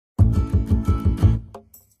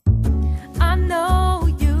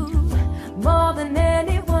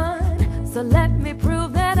So let me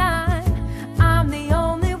prove that I'm the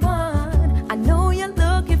only one. I know you're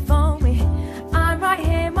looking for me. I'm right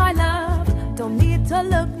here, my love. Don't need to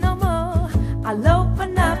look no more. I'll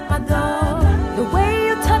open up my door. The way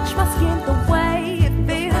you touch my skin, the way it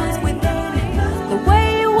feels within, the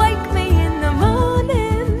way you wake me in the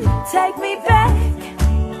morning. Take me back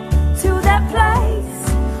to that place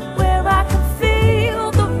where I can feel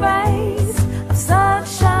the rays of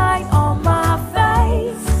sunshine on my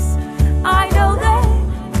face. I know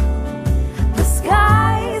that the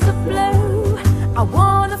skies are blue. I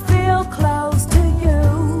wanna feel close to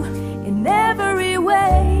you in every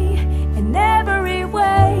way, in every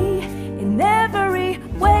way, in every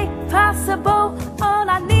way possible. All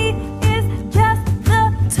I need is just the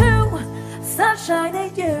two, sunshine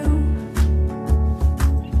and you,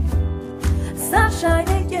 sunshine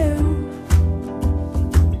and you.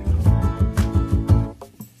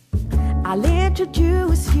 I'll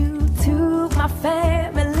introduce you to my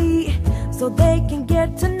family so they can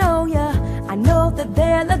get to know ya. I know that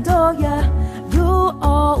they'll adore ya. You'll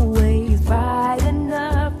always brighten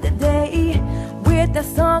up the day with the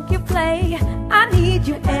song you play. I need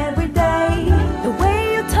you every day. The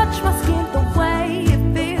way you touch my skin, the way it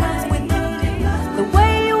feels within, the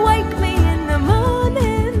way you wake me in the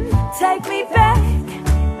morning. Take me back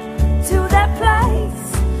to that place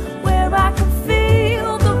where I can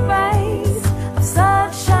feel the rays of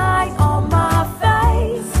sunshine on my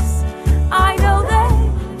face. I know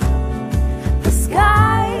that the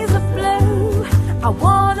skies are blue. I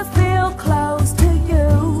wanna feel close to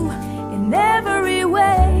you in every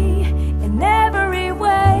way, in every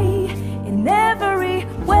way, in every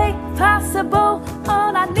way possible.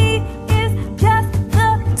 All I need is just the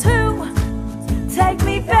two. Take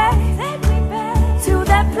me back to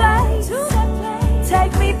that place.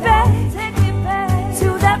 Take me back to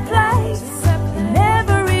that place. In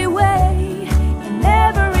every way, in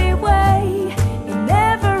every way, in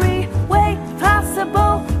every way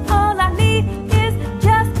possible. All I need is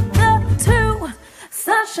just the two,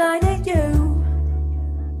 sunshine and you.